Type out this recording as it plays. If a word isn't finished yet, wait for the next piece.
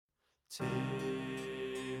Tim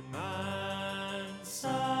and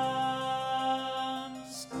Sam's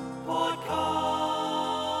podcast.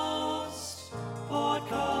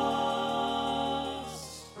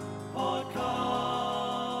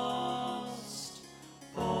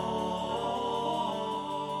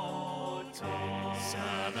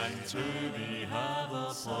 Sam and Toby have a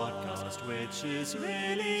podcast which is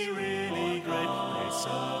really, really great. They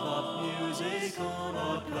serve up music on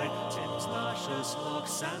a plate. Tim's luscious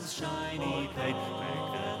locks, Sam's shiny plate.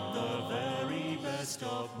 Make them the very best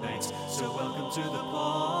of mates. So welcome to the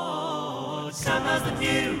pod. Sam has the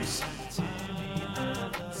news.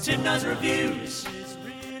 Tim does reviews.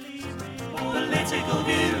 Political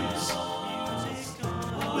views.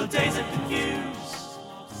 Will days are confused.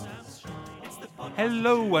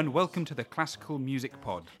 Hello and welcome to the Classical Music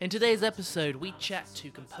Pod. In today's episode, we chat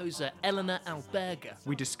to composer Eleanor Alberga.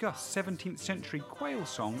 We discuss 17th century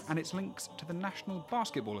Quailsong and its links to the National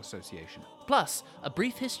Basketball Association. Plus, a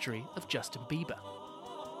brief history of Justin Bieber.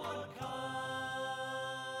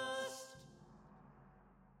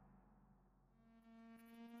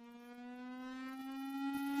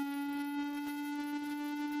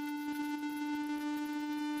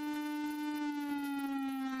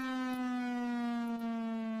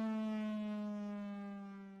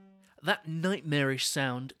 That nightmarish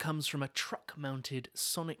sound comes from a truck-mounted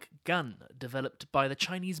sonic gun developed by the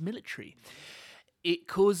Chinese military. It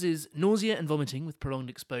causes nausea and vomiting with prolonged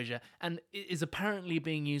exposure and is apparently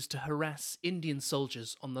being used to harass Indian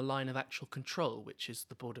soldiers on the line of actual control, which is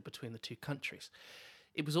the border between the two countries.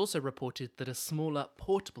 It was also reported that a smaller,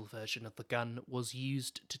 portable version of the gun was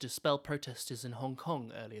used to dispel protesters in Hong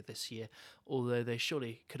Kong earlier this year, although they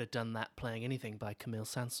surely could have done that playing anything by Camille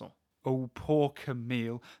Saint-Saëns. Oh, poor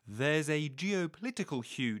Camille. There's a geopolitical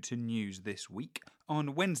hue to news this week.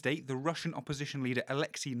 On Wednesday, the Russian opposition leader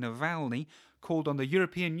Alexei Navalny called on the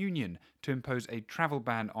European Union to impose a travel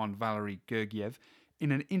ban on Valery Gergiev.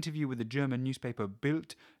 In an interview with the German newspaper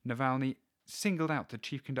Bild, Navalny singled out the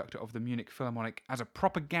chief conductor of the Munich Philharmonic as a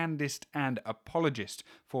propagandist and apologist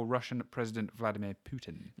for Russian President Vladimir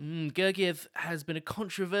Putin. Gergiev has been a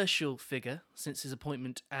controversial figure since his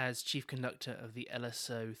appointment as chief conductor of the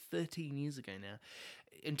LSO 13 years ago now.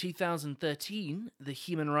 In 2013, the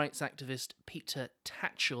human rights activist Peter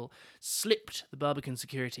Tatchell slipped the Barbican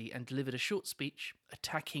security and delivered a short speech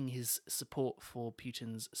attacking his support for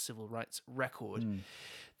Putin's civil rights record.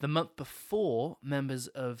 The month before, members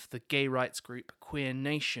of the gay rights group Queer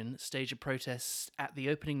Nation staged a protest at the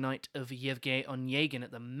opening night of Yevgeny Onegin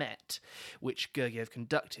at the Met, which Gergiev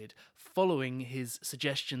conducted, following his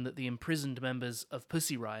suggestion that the imprisoned members of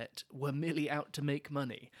Pussy Riot were merely out to make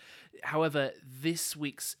money. However, this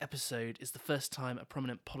week's episode is the first time a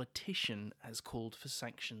prominent politician has called for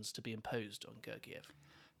sanctions to be imposed on Gergiev.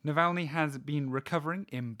 Navalny has been recovering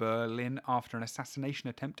in Berlin after an assassination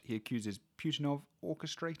attempt he accuses Putin of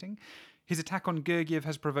orchestrating. His attack on Gergiev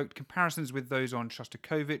has provoked comparisons with those on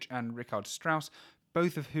Shostakovich and Richard Strauss,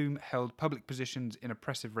 both of whom held public positions in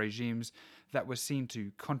oppressive regimes that were seen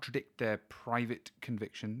to contradict their private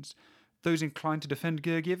convictions. Those inclined to defend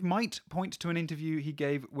Gergiev might point to an interview he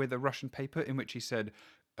gave with a Russian paper in which he said,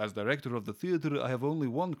 "As director of the theatre, I have only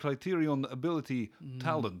one criterion, ability,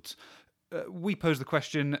 talent." We pose the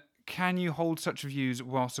question, can you hold such views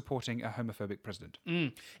while supporting a homophobic president?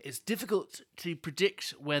 It's difficult to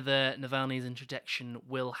predict whether Navalny's introduction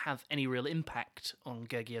will have any real impact on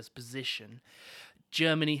Gergiev's position.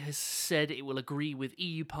 Germany has said it will agree with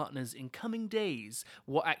EU partners in coming days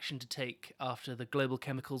what action to take after the global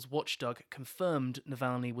chemicals watchdog confirmed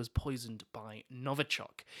Navalny was poisoned by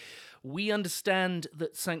Novichok. We understand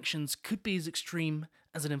that sanctions could be as extreme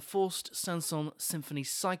as an enforced Saint-Saëns symphony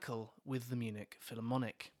cycle with the Munich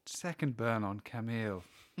Philharmonic. Second burn on Camille.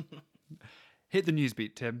 Hit the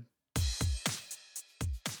newsbeat, Tim.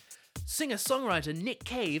 Singer-songwriter Nick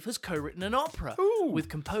Cave has co-written an opera with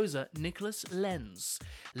composer Nicholas Lenz.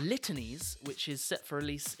 Litanies, which is set for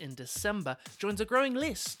release in December, joins a growing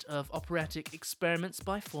list of operatic experiments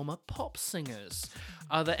by former pop singers.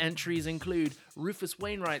 Other entries include Rufus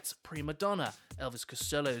Wainwright's Prima Donna, Elvis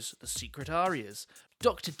Costello's The Secret Arias,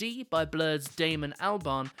 Dr. D by Blur's Damon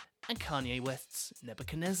Albarn, and Kanye West's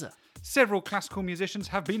Nebuchadnezzar. Several classical musicians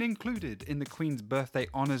have been included in the Queen's birthday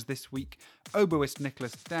honours this week. Oboist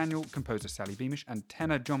Nicholas Daniel, composer Sally Beamish, and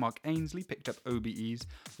tenor John Mark Ainsley picked up OBEs,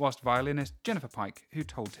 whilst violinist Jennifer Pike, who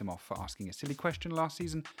told Tim off for asking a silly question last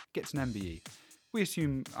season, gets an MBE. We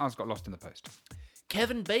assume ours got lost in the post.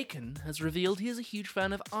 Kevin Bacon has revealed he is a huge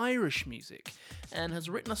fan of Irish music and has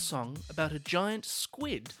written a song about a giant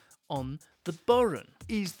squid on the Boran.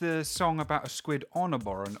 Is the song about a squid on a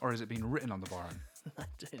Boran, or has it been written on the Boran? I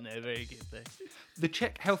don't know. Very good, though. The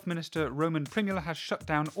Czech Health Minister Roman Primula has shut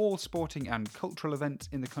down all sporting and cultural events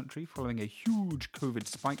in the country following a huge COVID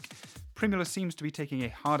spike. Primula seems to be taking a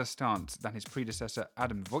harder stance than his predecessor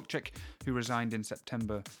Adam Wojcik, who resigned in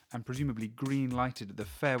September and presumably green-lighted the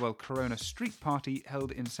farewell Corona street party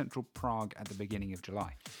held in central Prague at the beginning of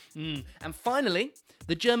July. And finally,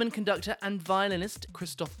 the German conductor and violinist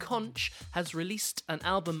Christoph Konch has released an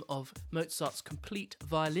album of Mozart's complete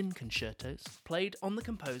violin concertos played on the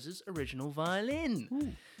composer's original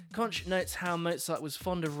violin. Konch notes how Mozart was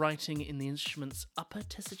fond of writing in the instrument's upper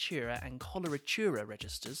tessitura and coloratura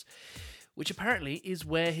registers, which apparently is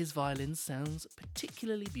where his violin sounds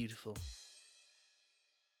particularly beautiful.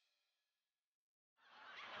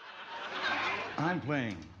 I'm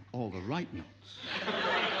playing all the right notes,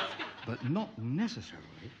 but not necessarily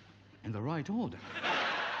in the right order.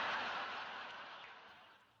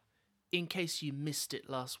 In case you missed it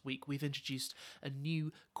last week, we've introduced a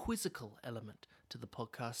new quizzical element to the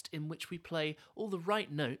podcast in which we play all the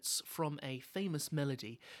right notes from a famous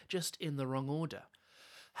melody, just in the wrong order.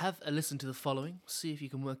 Have a listen to the following, see if you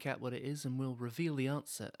can work out what it is, and we'll reveal the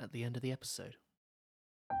answer at the end of the episode.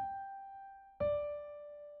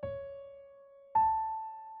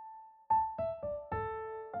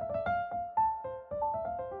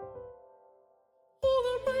 All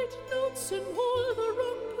the right notes in all the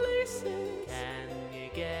wrong places. Can you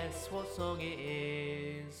guess what song it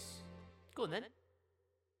is? Go on then.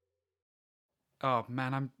 Oh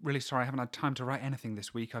man, I'm really sorry I haven't had time to write anything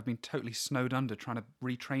this week. I've been totally snowed under trying to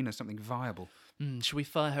retrain as something viable. Shall we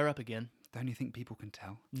fire her up again? Don't you think people can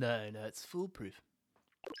tell? No, it's foolproof.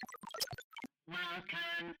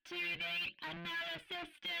 Welcome to the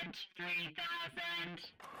Analysistant 3000.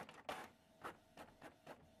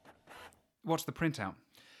 What's the printout?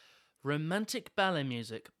 Romantic ballet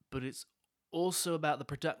music, but it's also about the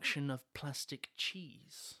production of plastic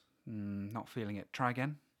cheese. Not feeling it. Try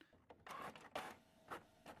again.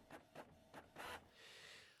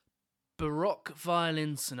 Baroque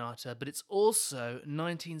violin sonata, but it's also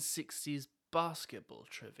 1960s basketball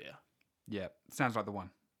trivia. Yeah, sounds like the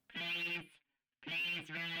one. Please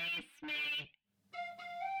release me.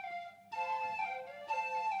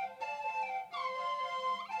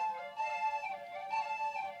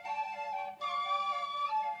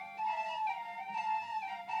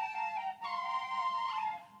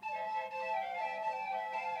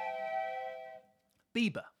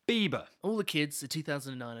 Bieber. All the kids at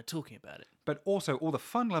 2009 are talking about it. But also all the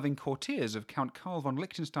fun-loving courtiers of Count Karl von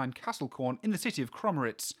Liechtenstein Castlecorn in the city of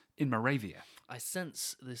Kromeritz in Moravia. I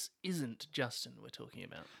sense this isn't Justin we're talking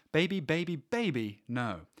about. Baby, baby, baby,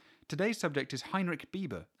 no. Today's subject is Heinrich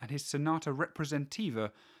Bieber and his Sonata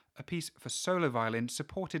Representativa, a piece for solo violin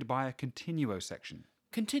supported by a continuo section.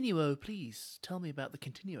 Continuo, please. Tell me about the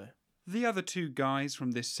continuo. The other two guys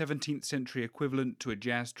from this 17th century equivalent to a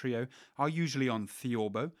jazz trio are usually on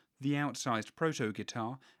theorbo, the outsized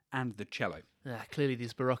proto-guitar, and the cello. Clearly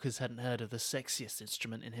these baroccas hadn't heard of the sexiest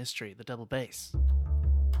instrument in history, the double bass.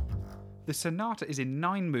 The sonata is in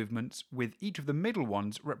 9 movements, with each of the middle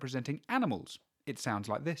ones representing animals. It sounds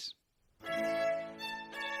like this.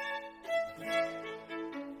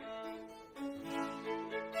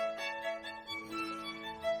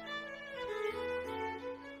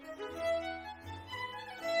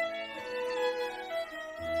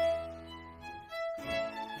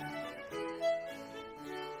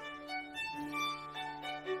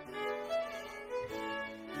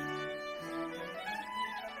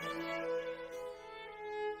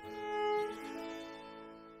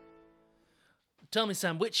 Tell me,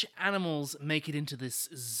 Sam, which animals make it into this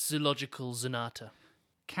zoological sonata?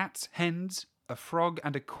 Cats, hens, a frog,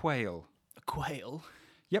 and a quail. A quail?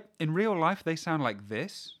 Yep, in real life they sound like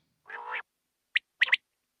this.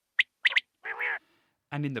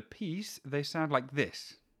 And in the piece they sound like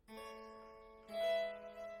this.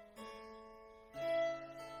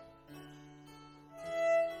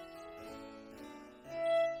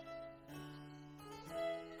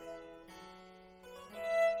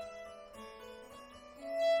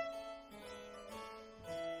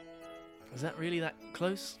 Is that really that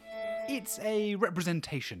close? It's a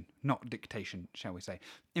representation, not dictation, shall we say.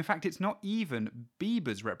 In fact, it's not even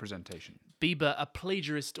Bieber's representation. Bieber, a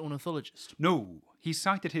plagiarist ornithologist. No, he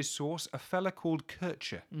cited his source, a fella called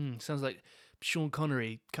Kircher. Sounds like Sean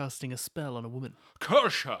Connery casting a spell on a woman.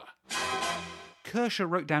 Kircher! Kircher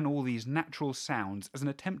wrote down all these natural sounds as an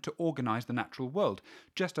attempt to organise the natural world,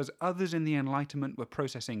 just as others in the Enlightenment were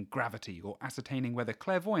processing gravity or ascertaining whether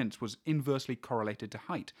clairvoyance was inversely correlated to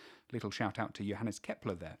height. Little shout out to Johannes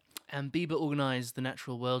Kepler there. And Bieber organised the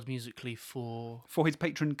natural world musically for his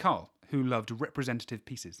patron Karl, who loved representative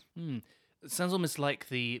pieces. It sounds almost like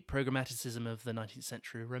the programmaticism of the 19th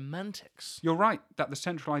century romantics. You're right that the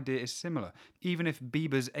central idea is similar, even if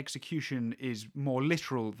Bieber's execution is more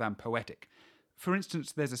literal than poetic. For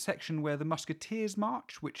instance, there's a section where the Musketeers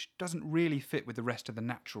march, which doesn't really fit with the rest of the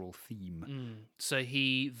natural theme. So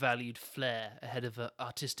he valued flair ahead of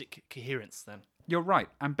artistic coherence then. You're right,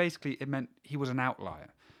 and basically it meant he was an outlier.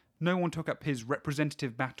 No one took up his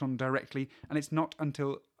representative baton directly, and it's not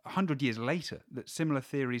until 100 years later that similar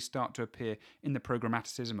theories start to appear in the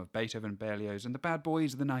programmaticism of Beethoven, Berlioz, and the bad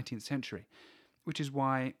boys of the 19th century. Which is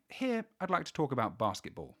why, here, I'd like to talk about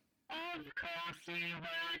basketball. Of course you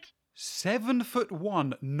would.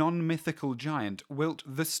 7'1" non-mythical giant Wilt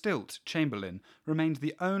the Stilt Chamberlain remains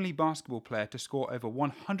the only basketball player to score over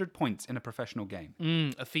 100 points in a professional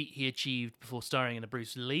game. A feat he achieved before starring in a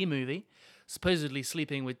Bruce Lee movie, supposedly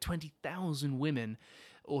sleeping with 20,000 women,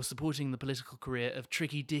 or supporting the political career of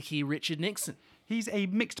Tricky Dicky Richard Nixon. He's a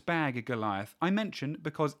mixed bag Goliath, I mention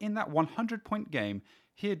because in that 100-point game,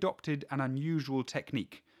 he adopted an unusual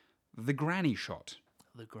technique, the granny shot.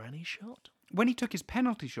 The granny shot? When he took his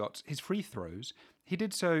penalty shots, his free throws, he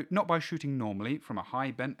did so not by shooting normally from a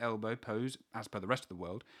high bent elbow pose, as per the rest of the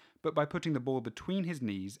world, but by putting the ball between his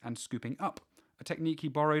knees and scooping up, a technique he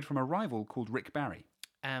borrowed from a rival called Rick Barry.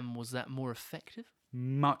 And was that more effective?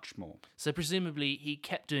 Much more. So presumably he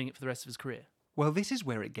kept doing it for the rest of his career. Well, this is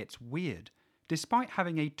where it gets weird. Despite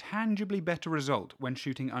having a tangibly better result when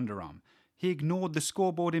shooting underarm, he ignored the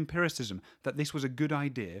scoreboard empiricism that this was a good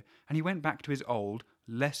idea, and he went back to his old,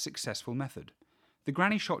 less successful method. The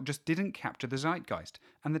granny shot just didn't capture the zeitgeist,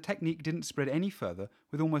 and the technique didn't spread any further,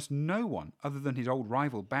 with almost no one, other than his old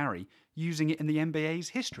rival Barry, using it in the NBA's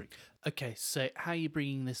history. Okay, so how are you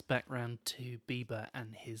bringing this back round to Bieber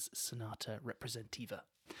and his Sonata Representativa?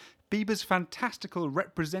 Bieber's fantastical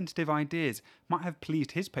representative ideas might have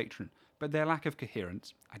pleased his patron, but their lack of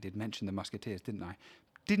coherence, I did mention the Musketeers, didn't I,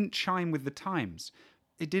 didn't chime with the times.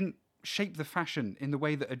 It didn't shape the fashion in the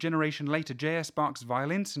way that a generation later J.S. Bach's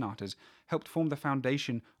violin sonatas helped form the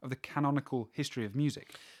foundation of the canonical history of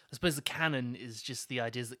music. I suppose the canon is just the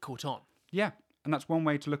ideas that caught on. Yeah, and that's one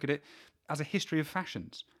way to look at it, as a history of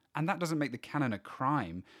fashions. And that doesn't make the canon a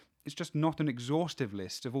crime. It's just not an exhaustive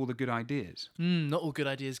list of all the good ideas. Not all good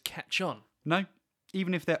ideas catch on. No,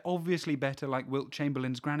 even if they're obviously better, like Wilt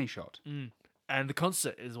Chamberlain's granny shot. And the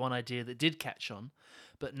concert is one idea that did catch on,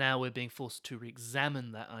 but now we're being forced to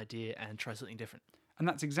re-examine that idea and try something different. And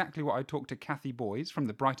that's exactly what I talked to Kathy Boys from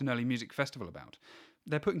the Brighton Early Music Festival about.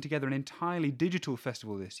 They're putting together an entirely digital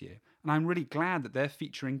festival this year, and I'm really glad that they're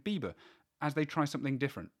featuring Bieber as they try something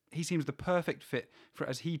different. He seems the perfect fit for it,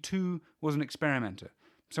 as he too was an experimenter,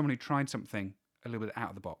 someone who tried something a little bit out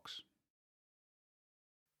of the box.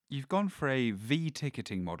 You've gone for a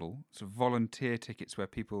V-ticketing model, so volunteer tickets where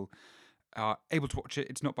people are able to watch it,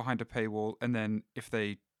 it's not behind a paywall, and then if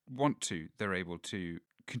they want to, they're able to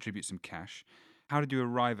contribute some cash. How did you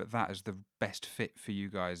arrive at that as the best fit for you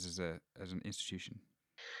guys as an institution?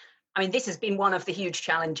 I mean, this has been one of the huge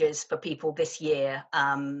challenges for people this year,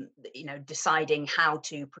 deciding how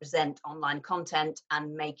to present online content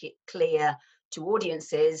and make it clear to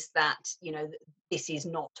audiences that, this is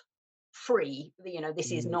not free.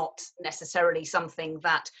 This is not necessarily something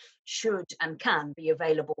that should and can be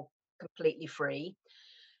available completely free.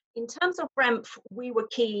 In terms of Bremp, we were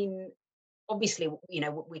keen, obviously,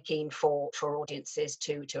 we're keen for audiences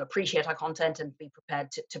to appreciate our content and be prepared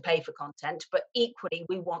to pay for content, but equally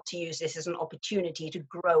we want to use this as an opportunity to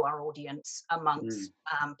grow our audience amongst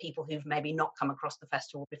people who've maybe not come across the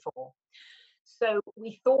festival before. So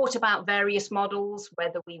we thought about various models,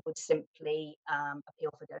 whether we would simply appeal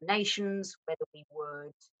for donations, whether we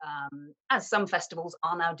would, as some festivals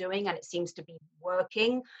are now doing, and it seems to be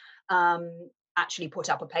working, actually put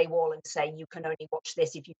up a paywall and say you can only watch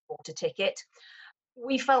this if you bought a ticket.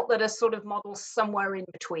 We felt that a sort of model somewhere in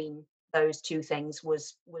between those two things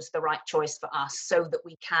was the right choice for us, so that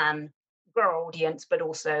we can grow our audience but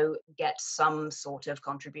also get some sort of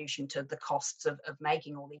contribution to the costs of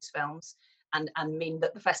making all these films, and mean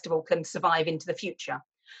that the festival can survive into the future.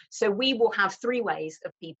 So we will have three ways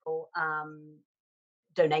of people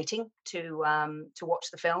donating to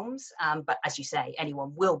watch the films, but as you say,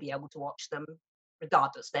 anyone will be able to watch them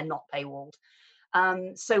regardless. They're not paywalled.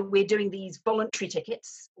 So we're doing these voluntary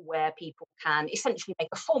tickets where people can essentially make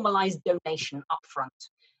a formalized donation up front.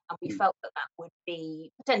 And we felt that would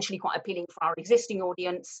be potentially quite appealing for our existing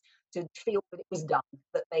audience to feel that it was done,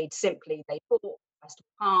 that they bought a festival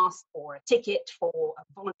pass or a ticket, for a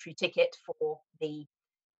voluntary ticket for the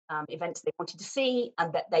events they wanted to see,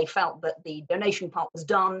 and that they felt that the donation part was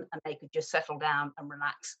done and they could just settle down and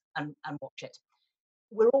relax and watch it.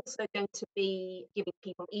 We're also going to be giving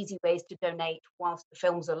people easy ways to donate whilst the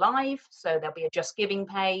films are live. So there'll be a Just Giving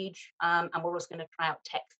page, and we're also going to try out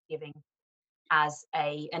text giving as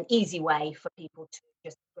an easy way for people to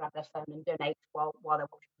just grab their phone and donate while they're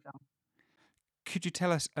watching the film. Could you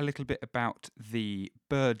tell us a little bit about the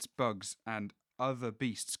Birds, Bugs and Other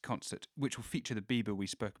Beasts concert, which will feature the Bieber we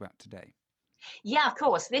spoke about today? Yeah, of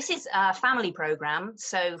course. This is a family program,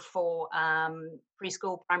 so for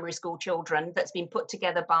preschool, primary school children, that's been put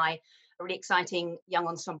together by a really exciting young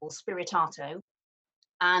ensemble, Spiritato.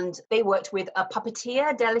 And they worked with a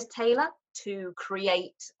puppeteer, Dallas Taylor, to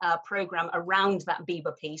create a program around that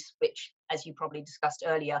Bieber piece, which, as you probably discussed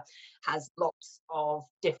earlier, has lots of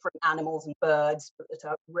different animals and birds that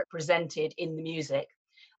are represented in the music.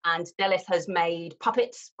 And Dallas has made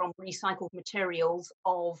puppets from recycled materials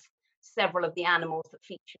of several of the animals that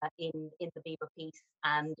feature in the Bieber piece,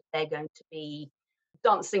 and they're going to be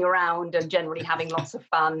dancing around and generally having lots of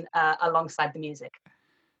fun alongside the music.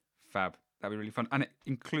 Fab. That'd be really fun. And it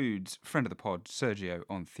includes friend of the pod, Sergio,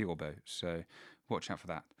 on Theorbo, so watch out for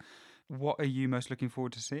that. What are you most looking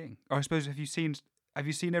forward to seeing? Or I suppose, have you seen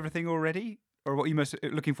everything already? Or what are you most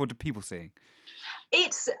looking forward to people seeing?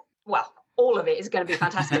 All of it is going to be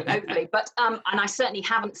fantastic, hopefully. But and I certainly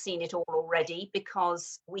haven't seen it all already,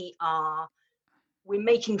 because we're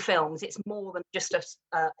making films. It's more than just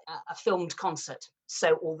a filmed concert.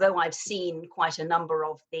 So although I've seen quite a number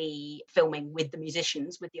of the filming with the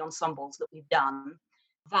musicians, with the ensembles that we've done,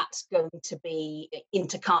 that's going to be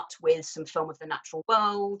intercut with some film of the natural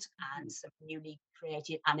world and some newly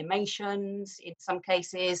created animations in some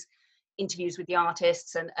cases, interviews with the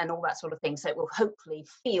artists and all that sort of thing. So it will hopefully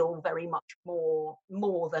feel very much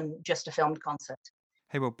more than just a filmed concert.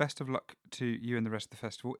 Hey, well, best of luck to you and the rest of the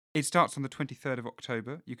festival. It starts on the 23rd of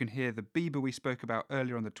October. You can hear the Bieber we spoke about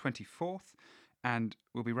earlier on the 24th, and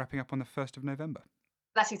we'll be wrapping up on the 1st of November.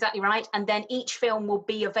 That's exactly right. And then each film will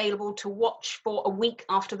be available to watch for a week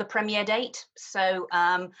after the premiere date. So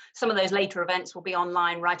some of those later events will be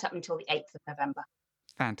online right up until the 8th of November.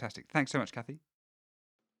 Fantastic. Thanks so much, Kathy.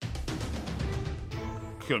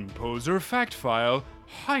 Composer Fact File,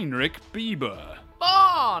 Heinrich Bieber.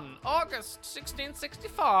 Born August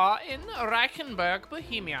 1664 in Reichenberg,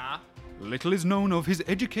 Bohemia. Little is known of his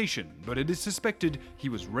education, but it is suspected he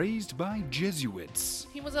was raised by Jesuits.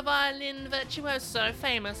 He was a violin virtuoso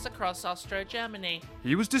famous across Austro-Germany.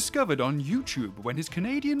 He was discovered on YouTube when his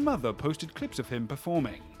Canadian mother posted clips of him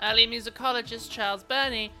performing. Early musicologist Charles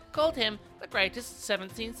Burney called him the greatest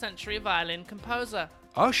 17th century violin composer.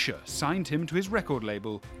 Usher signed him to his record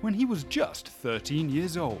label when he was just 13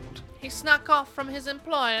 years old. He snuck off from his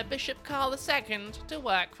employer, Bishop Karl II, to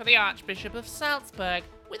work for the Archbishop of Salzburg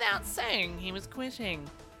without saying he was quitting.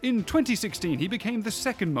 In 2016, he became the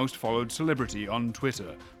second most followed celebrity on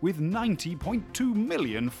Twitter, with 90.2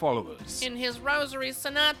 million followers. In his Rosary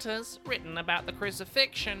Sonatas, written about the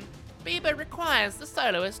crucifixion, Bieber requires the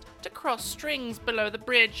soloist to cross strings below the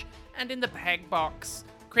bridge and in the peg box,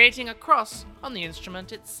 creating a cross on the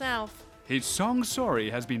instrument itself. His song Sorry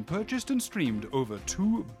has been purchased and streamed over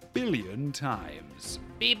 2 billion times.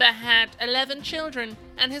 Bieber had 11 children,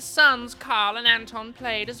 and his sons Karl and Anton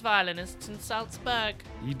played as violinists in Salzburg.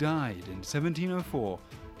 He died in 1704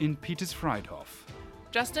 in Petersfriedhof.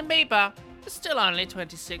 Justin Bieber is still only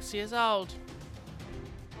 26 years old.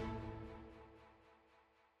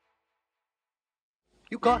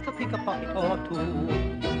 You got to pick a pocket or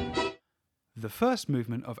two. The first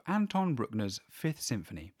movement of Anton Bruckner's Fifth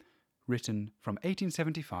Symphony, written from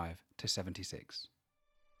 1875 to 76.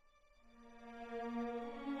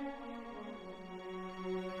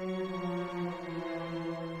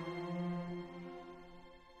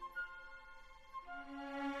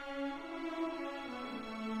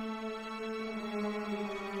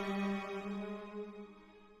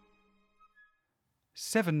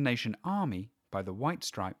 Seven Nation Army by the White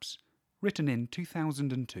Stripes, written in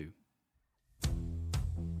 2002.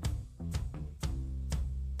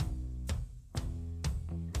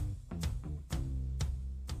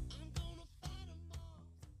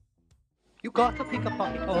 You got to pick a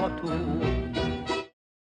pocket or two.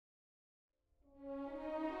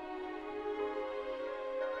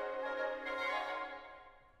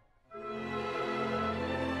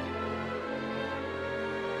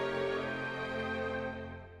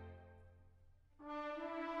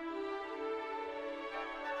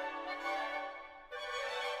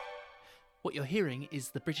 What you're hearing is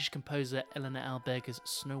the British composer Eleanor Alberga's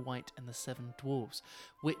Snow White and the Seven Dwarfs,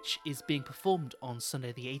 which is being performed on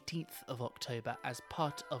Sunday the 18th of October as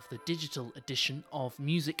part of the digital edition of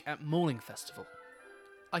Music at Malling Festival.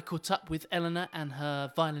 I caught up with Eleanor and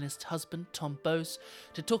her violinist husband, Tom Bose,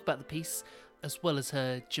 to talk about the piece, as well as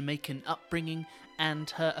her Jamaican upbringing and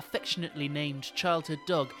her affectionately named childhood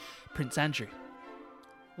dog, Prince Andrew.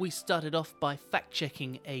 We started off by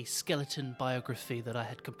fact-checking a skeleton biography that I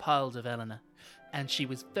had compiled of Eleanor, and she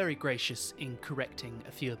was very gracious in correcting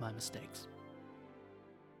a few of my mistakes.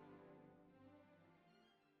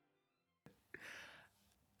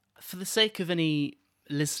 For the sake of any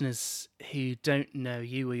listeners who don't know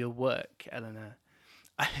you or your work, Eleanor,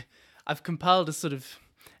 I've compiled a sort of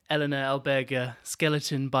Eleanor Alberga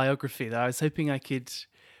skeleton biography that I was hoping I could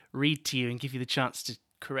read to you and give you the chance to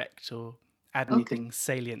correct or add anything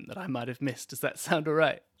salient that I might have missed. Does that sound all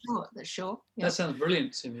right? Sure. Yeah. That sounds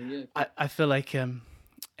brilliant to me, yeah. I feel like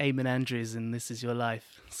Eamon Andrews in This Is Your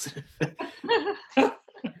Life.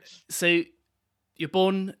 So, you're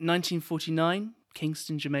born 1949,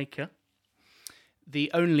 Kingston, Jamaica.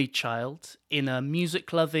 The only child in a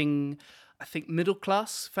music-loving, I think,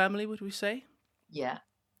 middle-class family, would we say? Yeah.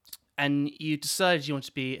 And you decided you wanted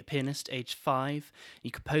to be a pianist, age 5.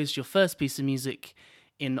 You composed your first piece of music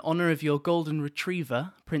in honour of your golden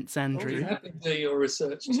retriever, Prince Andrew. Oh, happy to do your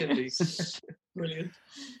research, Tilly. Brilliant.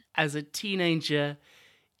 As a teenager,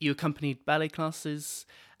 you accompanied ballet classes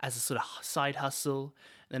as a sort of side hustle.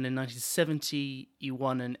 Then in 1970, you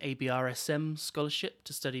won an ABRSM scholarship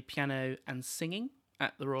to study piano and singing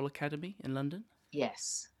at the Royal Academy in London.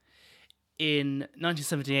 Yes. In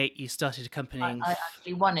 1978, you started accompanying... I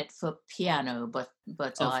actually won it for piano, but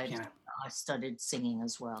piano. I studied singing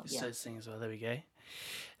as well. You started singing as well, there we go.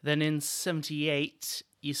 Then in 78,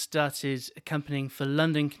 you started accompanying for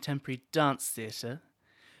London Contemporary Dance Theatre,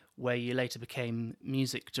 where you later became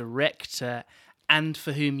music director and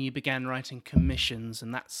for whom you began writing commissions,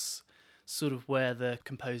 and that's sort of where the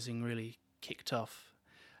composing really kicked off.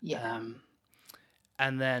 Yeah.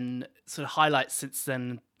 And then sort of highlights since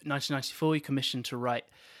then, 1994, you commissioned to write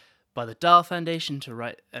by the Dahl Foundation to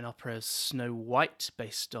write an opera Snow White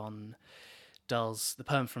based on the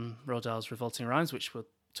poem from Roald Dahl's Revolting Rhymes, which we'll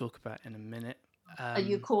talk about in a minute. Are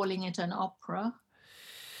you calling it an opera?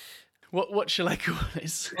 What shall I call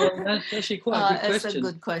it? Well, that's actually quite a good question. It's a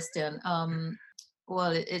good question.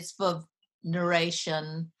 Well, it's for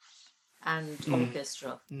narration and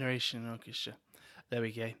orchestra. Narration and orchestra. There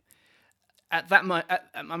we go. At that,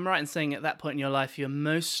 I'm right in saying at that point in your life you're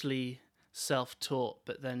mostly self-taught,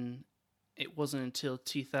 but then it wasn't until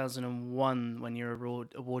 2001 when you were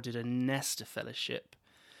awarded a Nesta Fellowship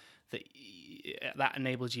that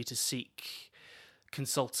enabled you to seek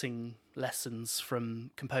consulting lessons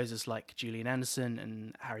from composers like Julian Anderson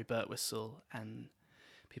and Harry Birtwistle and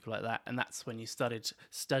people like that, and that's when you started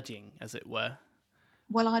studying, as it were.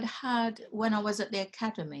 Well, when I was at the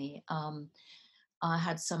academy, I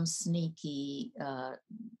had some sneaky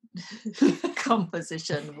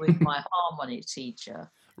composition with my harmony teacher.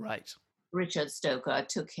 Right. Richard Stoker. I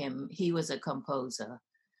took him, he was a composer,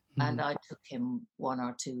 and I took him one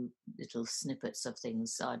or two little snippets of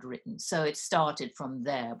things I'd written. So it started from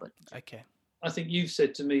there. But okay. I think you've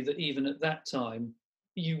said to me that even at that time,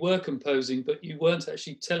 you were composing, but you weren't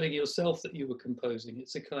actually telling yourself that you were composing.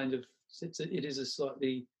 It is a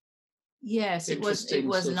slightly... Yes, it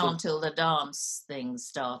wasn't until the dance thing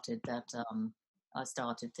started that I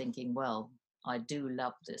started thinking, well, I do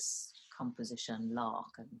love this composition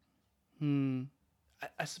lark. I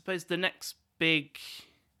suppose the next big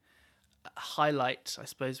highlight, I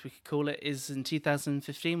suppose we could call it, is in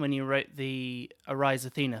 2015 when you wrote the Arise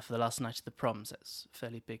Athena for the last night of the proms. That's a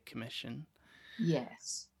fairly big commission.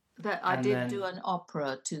 Yes. I did do an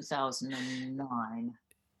opera 2009.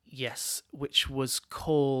 Yes, which was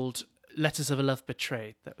called Letters of a Love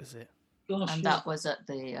Betrayed. That was it. Gosh, and that was at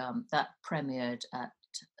the that premiered at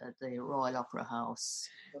the Royal Opera House,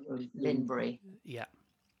 Linbury. Yeah,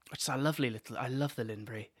 which is I love the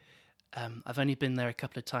Linbury. I've only been there a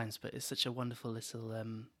couple of times, but it's such a wonderful little.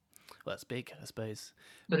 Well, it's big, I suppose.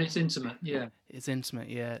 But it's intimate, yeah. It's intimate,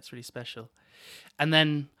 yeah. It's really special. And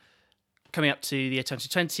then coming up to the year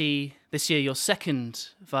 2020, this year your second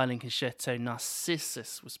violin concerto,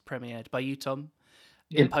 Narcissus, was premiered by you, Tom,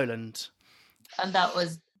 in Poland. And that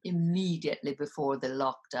was immediately before the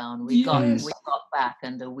lockdown. We got back,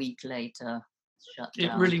 and a week later shut down.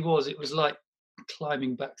 It really was. It was like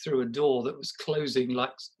climbing back through a door that was closing,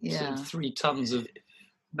 like sort of 3 tons of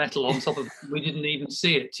metal on top of it. We didn't even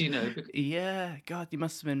see it, you know. Yeah, God, you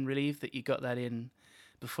must have been relieved that you got that in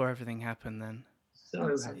before everything happened then.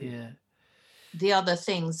 So happy. Yeah. The other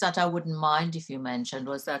things that I wouldn't mind if you mentioned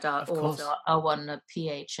was that I won a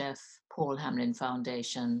PHF Paul Hamlin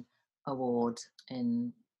Foundation award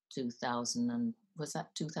in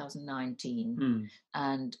 2019?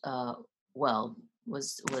 And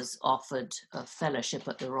was offered a fellowship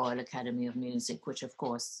at the Royal Academy of Music, which of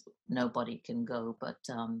course nobody can go, but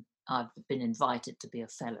I've been invited to be a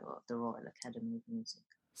fellow of the Royal Academy of Music.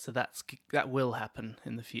 So that will happen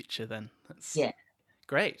in the future then. That's Yeah.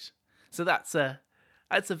 Great. So that's a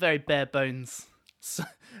very bare bones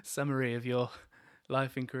summary of your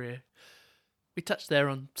life and career. We touched there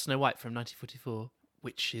on Snow White from 1944,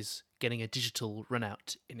 which is getting a digital run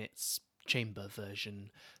out in its chamber version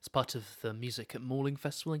as part of the Music at Malling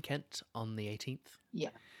Festival in Kent on the 18th. Yeah.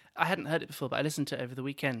 I hadn't heard it before, but I listened to it over the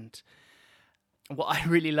weekend. What I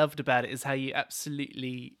really loved about it is how you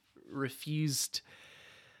absolutely refused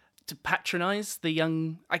to patronise the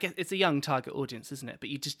young. I guess it's a young target audience, isn't it? But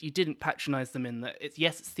you didn't patronise them in that. It's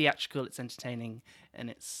theatrical, it's entertaining, and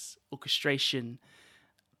it's orchestration,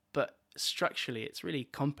 but structurally it's really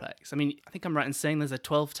complex. I mean, I think I'm right in saying there's a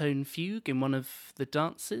 12-tone fugue in one of the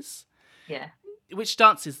dances. Yeah. Which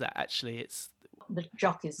dance is that actually? It's the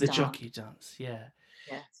jockey's the dance. jockey dance. Yeah.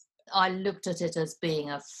 Yes. I looked at it as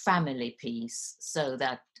being a family piece, so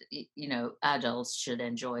that adults should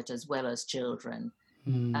enjoy it as well as children.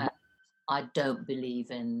 I don't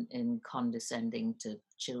believe in condescending to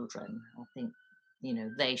children. I think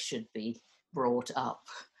they should be brought up.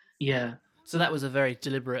 Yeah. So that was a very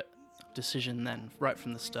deliberate decision then, right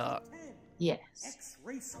from the start. Yes.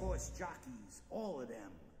 Ex-racehorse jockeys, all of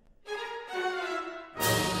them.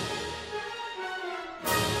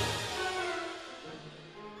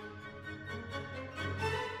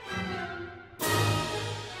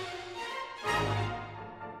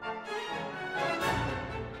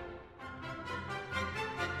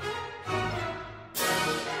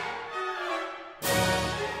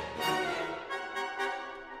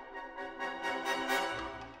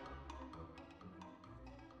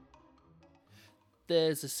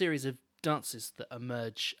 There's a series of dances that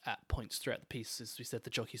emerge at points throughout the piece. As we said, the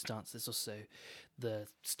jockey's dance, there's also the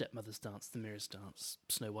stepmother's dance, the mirror's dance,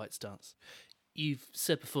 Snow White's dance. You've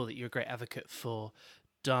said before that you're a great advocate for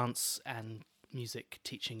dance and music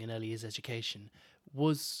teaching in early years education.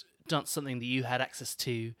 Was dance something that you had access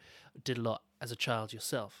to, did a lot as a child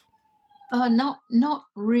yourself? Not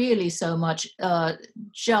really so much,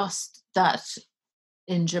 just that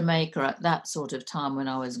in Jamaica at that sort of time when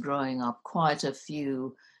I was growing up, quite a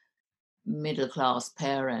few middle-class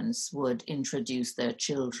parents would introduce their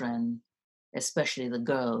children, especially the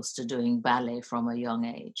girls, to doing ballet from a young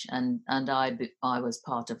age. And I was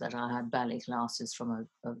part of that. I had ballet classes from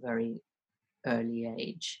a very early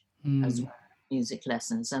age, as well as music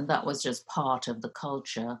lessons. And that was just part of the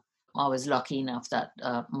culture. I was lucky enough that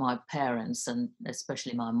my parents, and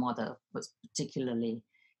especially my mother, was particularly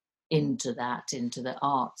into the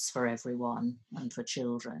arts for everyone and for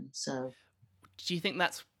children. So do you think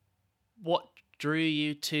that's what drew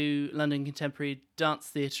you to London Contemporary Dance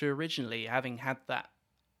Theatre originally, having had that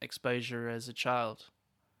exposure as a child?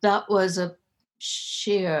 That was a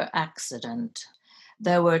sheer accident.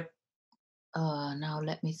 There were now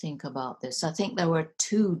let me think about this. I think there were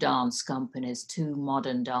two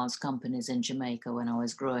modern dance companies in Jamaica when I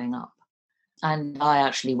was growing up. And I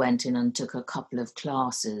actually went in and took a couple of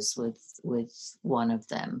classes with one of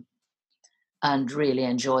them and really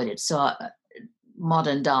enjoyed it. So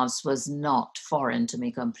modern dance was not foreign to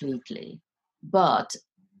me completely. But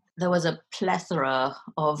there was a plethora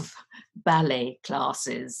of ballet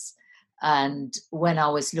classes. And when I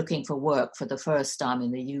was looking for work for the first time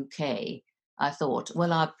in the UK, I thought,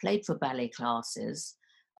 well, I've played for ballet classes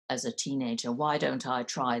as a teenager, why don't I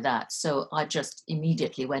try that? So I just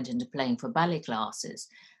immediately went into playing for ballet classes.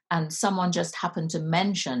 And someone just happened to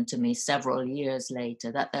mention to me several years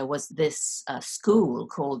later that there was this school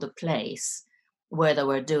called The Place where they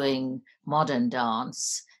were doing modern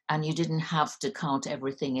dance, and you didn't have to count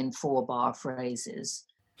everything in 4-bar phrases.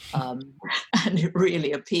 And it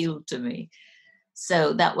really appealed to me.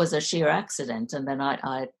 So that was a sheer accident. And then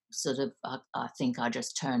I think I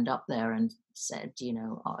just turned up there and said,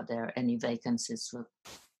 are there any vacancies for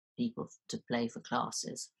people to play for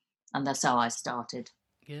classes? And that's how I started.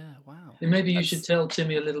 Yeah, wow. And maybe you should tell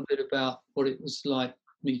Timmy a little bit about what it was like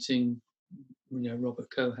meeting, Robert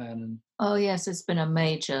Cohan. Oh yes, it's been a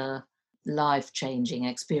major life-changing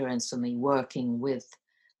experience for me working with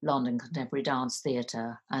London Contemporary Dance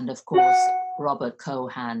Theatre. And of course, Robert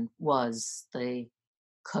Cohan was the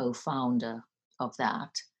co-founder of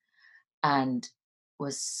that. And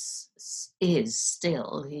is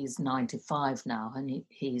still, he's 95 now, and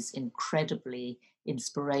he's incredibly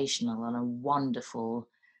inspirational and a wonderful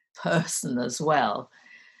person as well.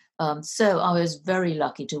 So I was very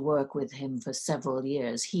lucky to work with him for several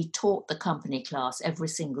years. He taught the company class every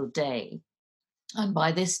single day, And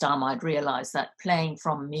by this time, I'd realized that playing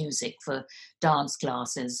from music for dance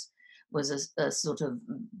classes was a sort of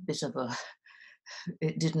bit of a,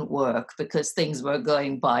 it didn't work because things were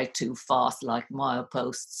going by too fast, like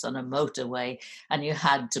mileposts on a motorway, and you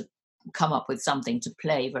had to come up with something to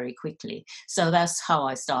play very quickly. So that's how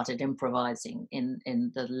I started improvising in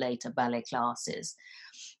the later ballet classes.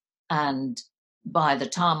 And by the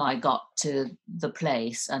time I got to the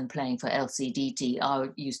place and playing for LCDT, I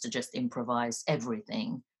used to just improvise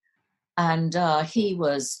everything. And he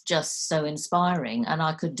was just so inspiring, and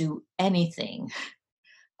I could do anything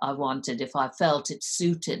I wanted if I felt it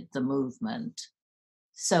suited the movement.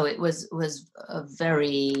 So it was a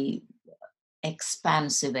very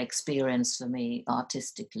expansive experience for me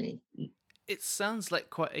artistically. It sounds like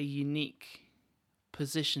quite a unique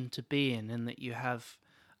position to be in that you have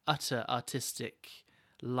utter artistic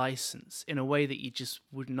license in a way that you just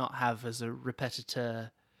would not have as a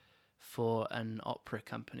repetiteur for an opera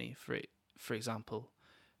company, for example.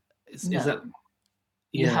 Is that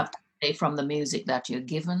you have to play from the music that you're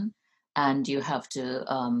given, and you have to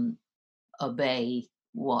obey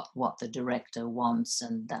what the director wants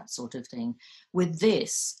and that sort of thing. With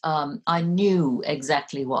this, I knew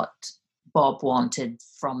exactly what Bob wanted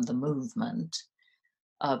from the movement,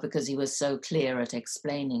 because he was so clear at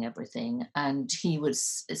explaining everything. And he would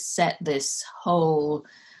set this whole,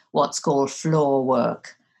 what's called floor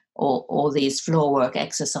work, or these floor work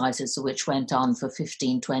exercises, which went on for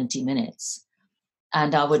 15, 20 minutes.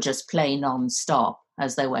 And I would just play non-stop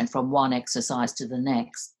as they went from one exercise to the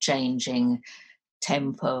next, changing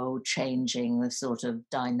tempo, changing the sort of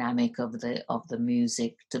dynamic of the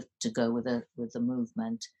music to go with the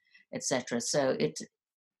movement, etc. So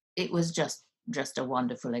it was just a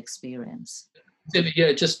wonderful experience.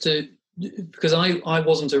 Yeah, because I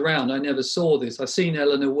wasn't around, I never saw this. I've seen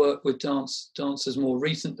Eleanor work with dancers more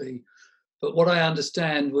recently, but what I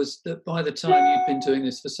understand was that by the time you'd been doing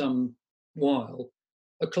this for some while,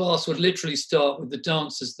 a class would literally start with the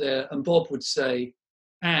dancers there, and Bob would say,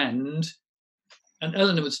 and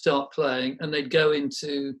Eleanor would start playing, and they'd go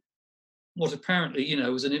into what apparently,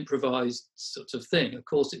 was an improvised sort of thing. Of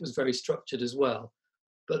course, it was very structured as well,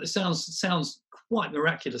 but it sounds quite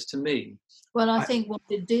miraculous to me. Well, I think what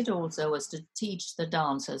it did also was to teach the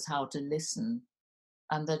dancers how to listen,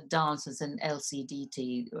 and the dancers in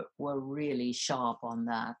LCDT were really sharp on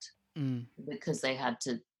that, because they had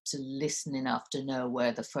to listen enough to know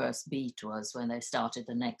where the first beat was when they started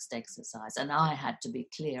the next exercise, and I had to be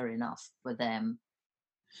clear enough for them.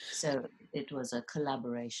 So it was a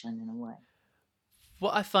collaboration in a way.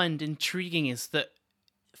 What I find intriguing is that,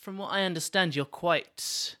 from what I understand, you're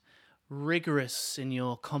quite rigorous in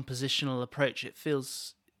your compositional approach. It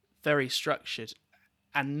feels very structured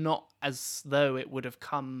and not as though it would have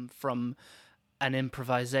come from an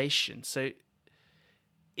improvisation. So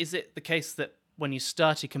is it the case that when you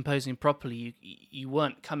started composing properly, you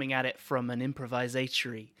weren't coming at it from an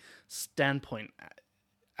improvisatory standpoint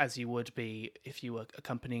as you would be if you were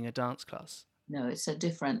accompanying a dance class? No, it's a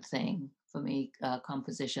different thing for me.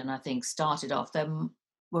 Composition, I think, started off, there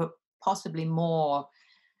were possibly more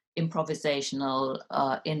improvisational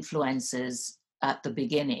influences at the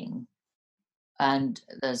beginning, and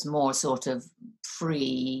there's more sort of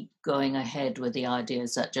free going ahead with the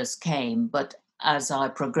ideas that just came. But as I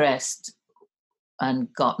progressed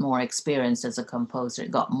and got more experience as a composer,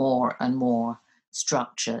 it got more and more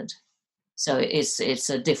structured. So it's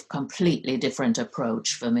a completely different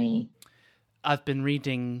approach for me. I've been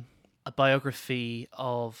reading a biography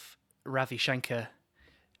of Ravi Shankar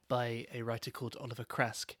by a writer called Oliver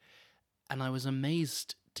Crask, and I was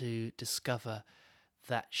amazed to discover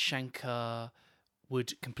that Shankar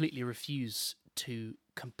would completely refuse to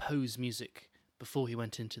compose music before he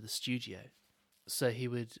went into the studio. So he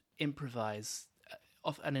would improvise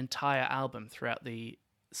off an entire album throughout the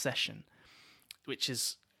session, which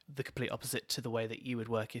is the complete opposite to the way that you would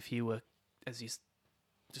work if you were, as you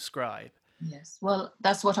describe. Yes, well,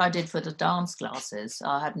 that's what I did for the dance classes.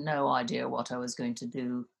 I had no idea what I was going to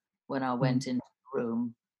do when I went into the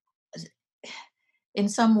room. In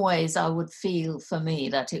some ways, I would feel, for me,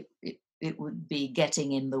 that it would be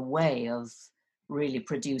getting in the way of really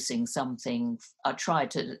producing something. I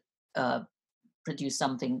tried to produce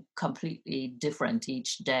something completely different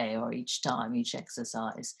each day or each time, each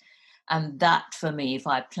exercise. And that, for me, if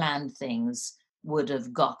I planned things, would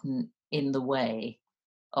have gotten in the way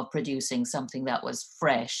of producing something that was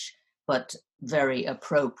fresh, but very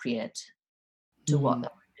appropriate to what they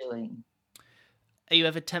were doing. Are you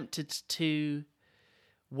ever tempted to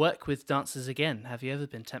work with dancers again? Have you ever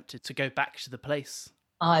been tempted to go back to the place?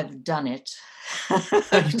 I've done it.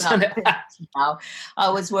 Have you done it? Now, I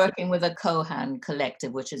was working with a Cohan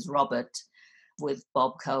collective, which is Robert with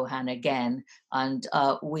Bob Cohan again, and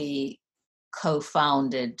we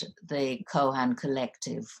co-founded the Cohan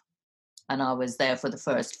collective, and I was there for the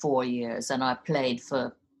first 4 years, and I played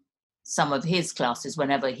for some of his classes.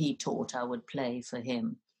 Whenever he taught, I would play for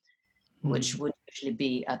him, which would usually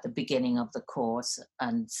be at the beginning of the course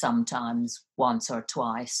and sometimes once or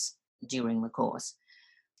twice during the course.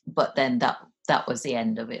 But then that was the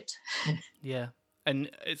end of it. Yeah.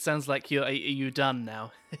 And it sounds like you're done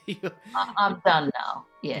now. I'm done now,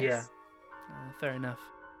 yes. Yeah. Fair enough.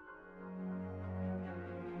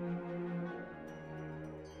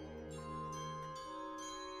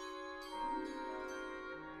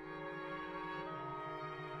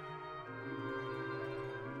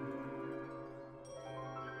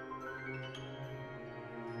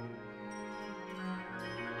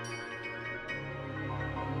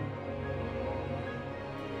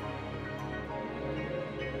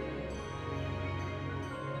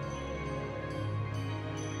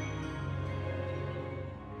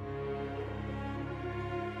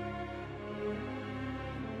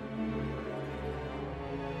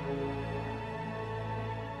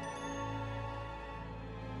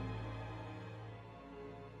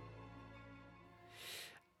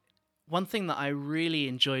 One thing that I really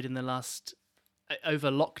enjoyed in the last,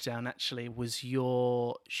 over lockdown actually, was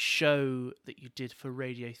your show that you did for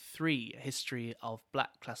Radio 3, A History of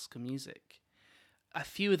Black Classical Music. A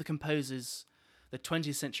few of the composers, the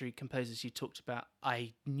 20th century composers you talked about,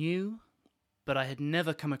 I knew, but I had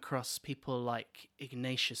never come across people like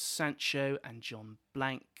Ignatius Sancho and John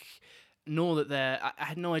Blank, nor that I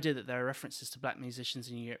had no idea that there are references to black musicians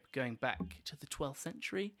in Europe going back to the 12th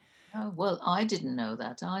century. Oh, well, I didn't know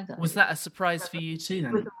that either. Was that a surprise for you too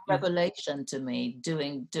then? It was a revelation to me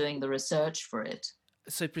doing the research for it.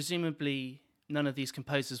 So presumably none of these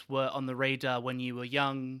composers were on the radar when you were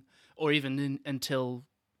young, or even until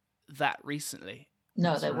that recently?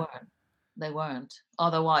 No, they weren't. They weren't.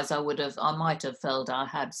 Otherwise, I might have felt I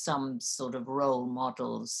had some sort of role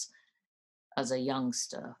models as a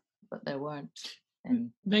youngster, but there weren't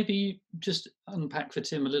any. Maybe just unpack for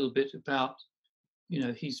Tim a little bit about,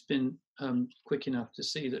 he's been quick enough to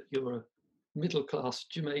see that you're a middle-class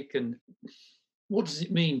Jamaican. What does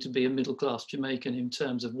it mean to be a middle-class Jamaican in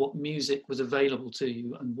terms of what music was available to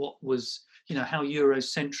you and what was, how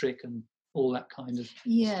Eurocentric and all that kind of stuff?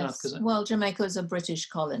 Yes, well, Jamaica was a British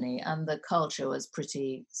colony and the culture was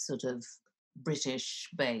pretty sort of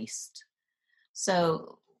British-based.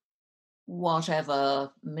 So whatever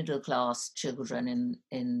middle-class children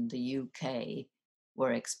in the UK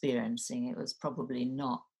were experiencing, it was probably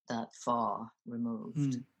not that far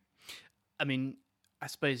removed. I mean, I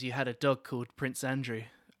suppose you had a dog called Prince Andrew.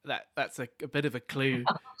 That's a bit of a clue.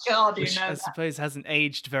 Oh, God, which I suppose hasn't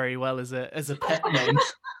aged very well as a pet name.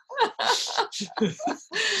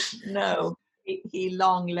 No, he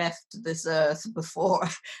long left this earth before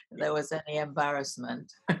there was any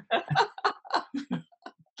embarrassment.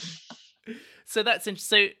 So that's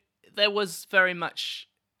interesting. So there was very much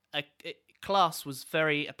class was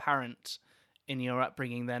very apparent in your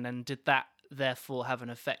upbringing then, and did that therefore have an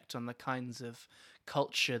effect on the kinds of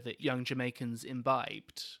culture that young Jamaicans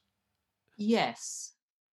imbibed? Yes,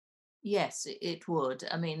 it would.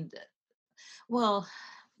 I mean, well,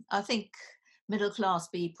 I think middle-class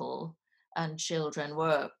people and children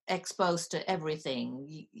were exposed to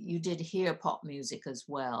everything. You did hear pop music as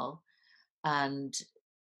well, and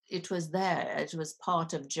it was there. It was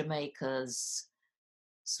part of Jamaica's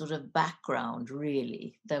sort of background,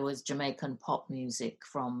 really. There was Jamaican pop music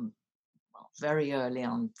from very early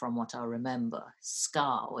on, from what I remember.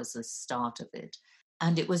 Ska was the start of it.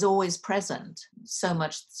 And it was always present, so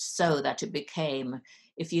much so that it became,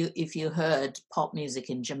 if you heard pop music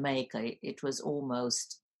in Jamaica, it was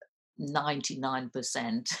almost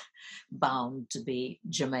 99% bound to be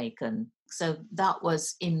Jamaican. So that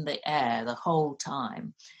was in the air the whole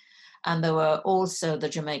time. And there were also the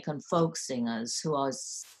Jamaican folk singers who I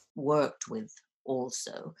worked with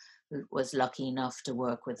also. Was lucky enough to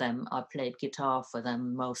work with them. I played guitar for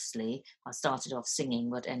them mostly. I started off singing,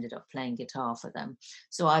 but ended up playing guitar for them.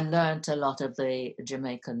 So I learned a lot of the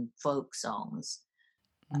Jamaican folk songs.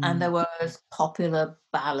 And there were popular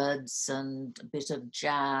ballads and a bit of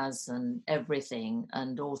jazz and everything,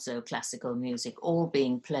 and also classical music, all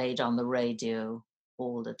being played on the radio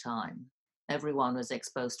all the time. Everyone was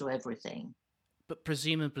exposed to everything. But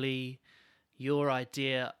presumably your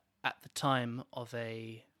idea at the time of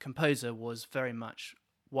a composer was very much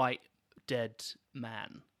white, dead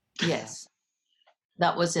man. Yes.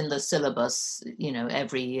 That was in the syllabus,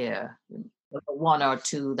 every year. There were one or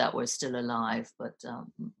two that were still alive, but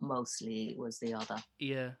mostly it was the other.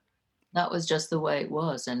 Yeah. That was just the way it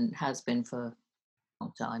was and has been for a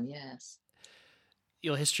long time, yes.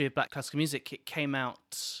 Your history of black classical music, it came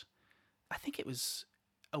out, I think it was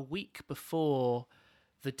a week before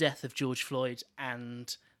the death of George Floyd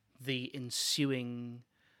and the ensuing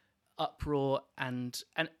uproar, and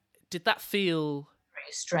did that feel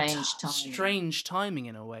Very strange timing. Strange timing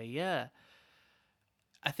in a way, yeah.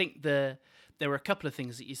 I think there were a couple of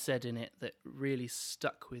things that you said in it that really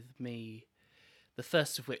stuck with me. The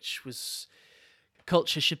first of which was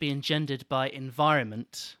culture should be engendered by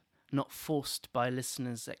environment, not forced by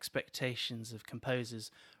listeners' expectations of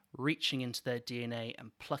composers reaching into their DNA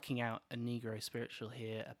and plucking out a Negro spiritual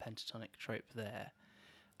here, a pentatonic trope there.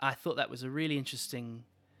 I thought that was a really interesting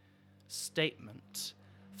statement.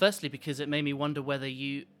 Firstly, because it made me wonder whether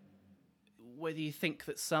you think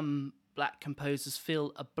that some black composers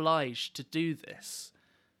feel obliged to do this.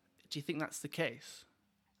 Do you think that's the case?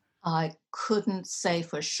 I couldn't say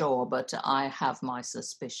for sure, but I have my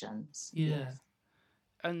suspicions. Yeah. Yes.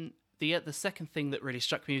 And the second thing that really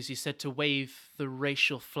struck me was you said to wave the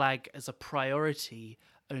racial flag as a priority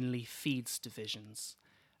only feeds divisions,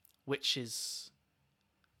 which is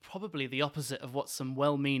probably the opposite of what some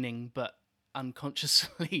well-meaning but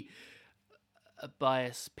unconsciously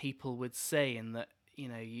biased people would say, in that,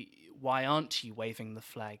 why aren't you waving the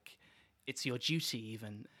flag? It's your duty,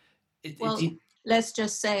 even. Let's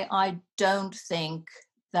just say I don't think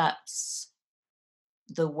that's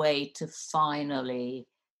the way to finally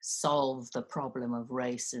solve the problem of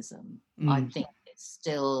racism. I think it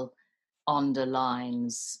still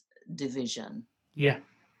underlines division. Yeah.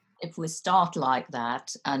 If we start like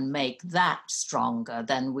that and make that stronger,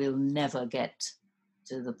 then we'll never get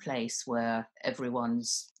to the place where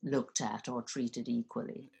everyone's looked at or treated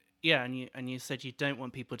equally. Yeah, and you said you don't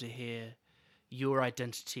want people to hear your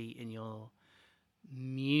identity in your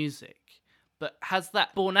music, but has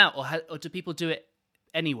that borne out, or do people do it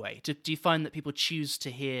anyway? Do you find that people choose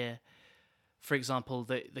to hear, for example,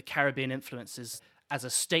 the Caribbean influences as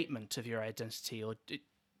a statement of your identity, or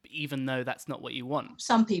even though that's not what you want?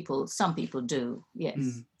 Some people do,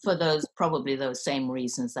 yes, for probably those same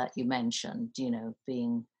reasons that you mentioned,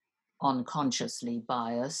 being unconsciously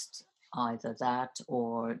biased, either that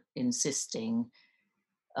or insisting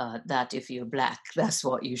that if you're black, that's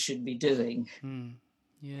what you should be doing.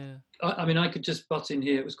 Yeah. I mean, I could just butt in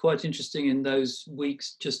here. It was quite interesting in those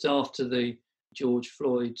weeks just after the George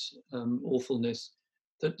Floyd awfulness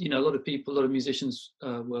that, a lot of musicians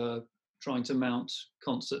were trying to mount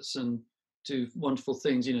concerts and do wonderful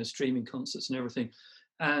things, streaming concerts and everything.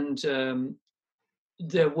 And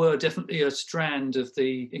there were definitely a strand of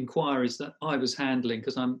the inquiries that I was handling,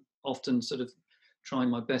 because I'm often sort of trying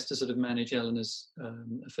my best to sort of manage Eleanor's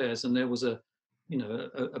affairs. And there was a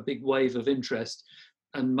big wave of interest.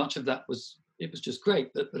 And much of that was just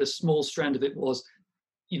great. But a small strand of it was,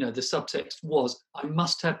 the subtext was, I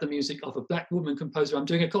must have the music of a black woman composer. I'm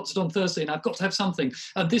doing a concert on Thursday and I've got to have something.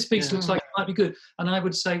 And this piece looks like it might be good. And I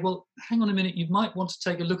would say, well, hang on a minute. You might want to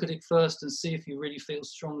take a look at it first and see if you really feel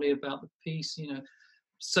strongly about the piece,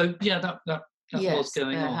 So, yeah, that was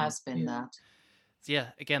going on. There has been that. Yeah,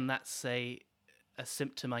 again, that's a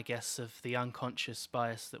symptom, I guess, of the unconscious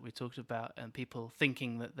bias that we talked about, and people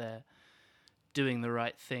thinking that they're doing the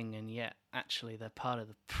right thing, and yet actually they're part of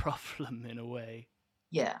the problem in a way.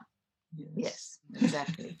 Yeah. Yes,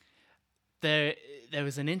 exactly. There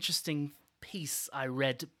was an interesting piece I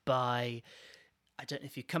read by, I don't know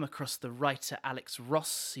if you come across the writer Alex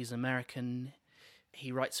Ross. He's American.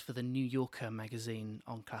 He writes for the New Yorker magazine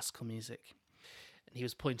on classical music. And he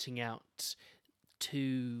was pointing out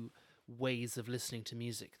two ways of listening to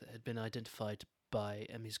music that had been identified by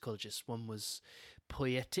a musicologist. One was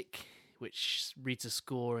poietic, which reads a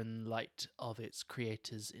score in light of its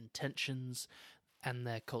creator's intentions and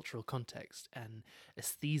their cultural context, and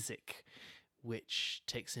aesthetic, which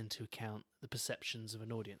takes into account the perceptions of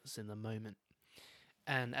an audience in the moment.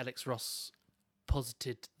 And Alex Ross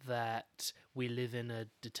posited that we live in a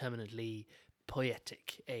determinedly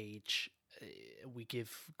poetic age. We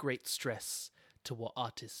give great stress to what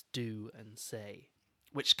artists do and say,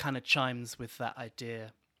 which kind of chimes with that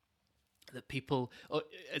idea that people, or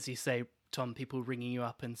as you say, Tom, people ringing you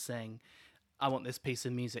up and saying, I want this piece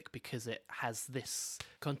of music because it has this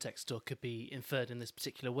context or could be inferred in this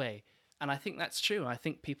particular way. And I think that's true. I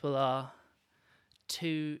think people are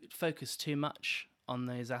focused too much on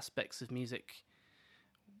those aspects of music.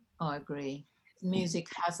 I agree. Music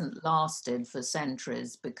hasn't lasted for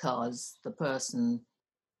centuries because the person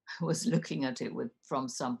was looking at it from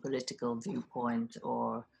some political viewpoint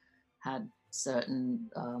or had certain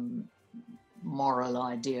moral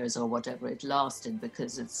ideas or whatever. It lasted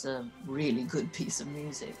because it's a really good piece of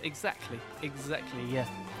music. Exactly, yeah.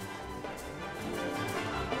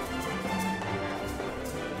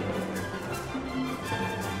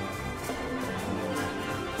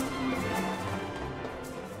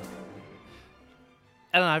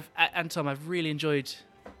 Ellen and Tom, I've really enjoyed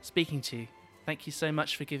speaking to you. Thank you so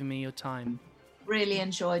much for giving me your time. Really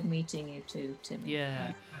enjoyed meeting you too, Timmy.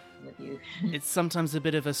 Yeah. With you. It's sometimes a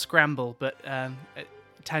bit of a scramble, but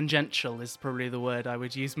tangential is probably the word I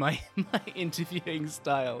would use my interviewing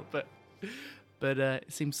style. But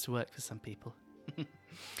it seems to work for some people.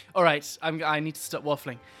 All right, I need to stop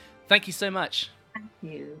waffling. Thank you so much. Thank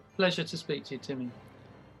you. Pleasure to speak to you, Timmy.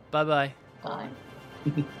 Bye-bye. Bye.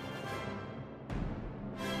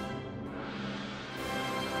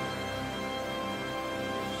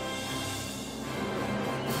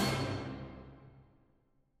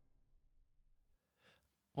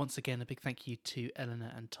 Once again, a big thank you to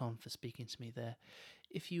Eleanor and Tom for speaking to me there.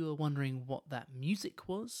 If you were wondering what that music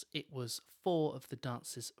was, it was 4 of the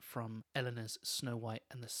dances from Eleanor's Snow White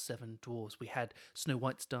and the Seven Dwarfs. We had Snow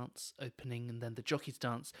White's dance opening, and then the jockey's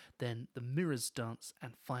dance, then the mirror's dance,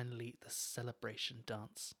 and finally the celebration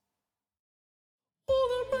dance. All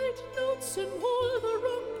the right notes and all the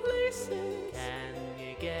wrong places. Can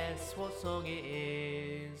you guess what song it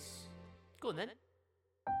is? Go on then.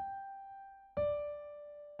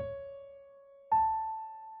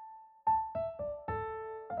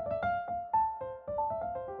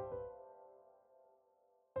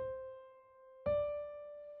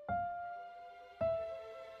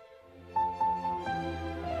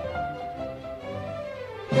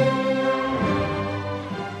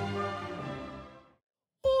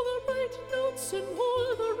 And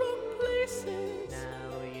all the wrong places.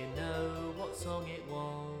 Now you know what song it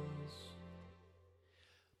was.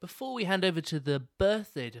 Before we hand over to the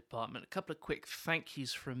birthday department, a couple of quick thank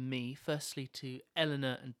yous from me. Firstly to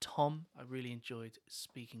Eleanor and Tom. I really enjoyed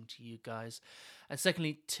speaking to you guys. And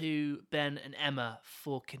secondly to Ben and Emma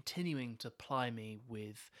for continuing to ply me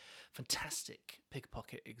with fantastic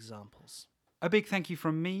pickpocket examples. A big thank you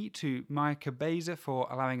from me to Maya Cabeza for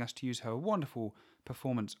allowing us to use her wonderful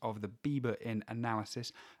performance of the Bieber in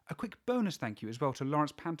Analysis. A quick bonus thank you as well to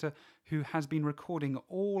Lawrence Panter, who has been recording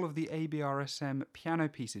all of the ABRSM piano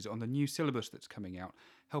pieces on the new syllabus that's coming out,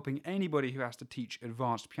 helping anybody who has to teach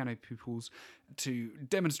advanced piano pupils to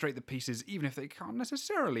demonstrate the pieces, even if they can't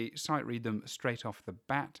necessarily sight read them straight off the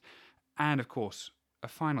bat. And of course, a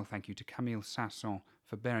final thank you to Camille Sasson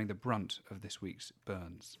for bearing the brunt of this week's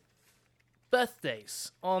burns.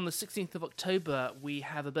 Birthdays. On the 16th of October, we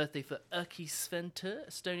have a birthday for Erkki Sventer,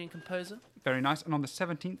 Estonian composer. Very nice. And on the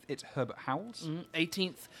 17th, it's Herbert Howells.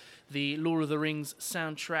 18th, the Lord of the Rings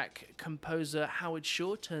soundtrack composer Howard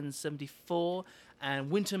Shore turns 74,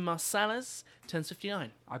 and Wynton Marsalis turns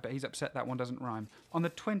 59. I bet he's upset that one doesn't rhyme. On the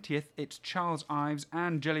 20th, it's Charles Ives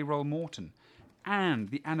and Jelly Roll Morton. And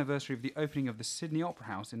the anniversary of the opening of the Sydney Opera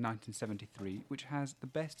House in 1973, which has the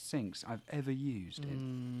best sinks I've ever used.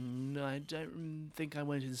 No, I don't think I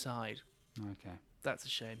went inside. Okay. That's a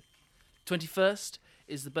shame. 21st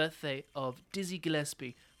is the birthday of Dizzy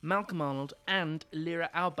Gillespie, Malcolm Arnold, and Lyra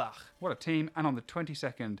Aubach. What a team. And on the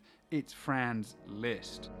 22nd, it's Franz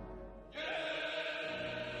Liszt.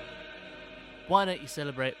 Why don't you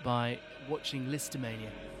celebrate by watching Listomania?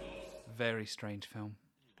 Very strange film.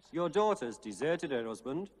 Your daughter's deserted her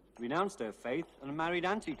husband, renounced her faith, and married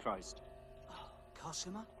Antichrist.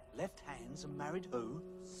 Cosima left hands and married who?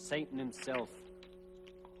 Satan himself.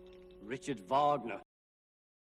 Richard Wagner.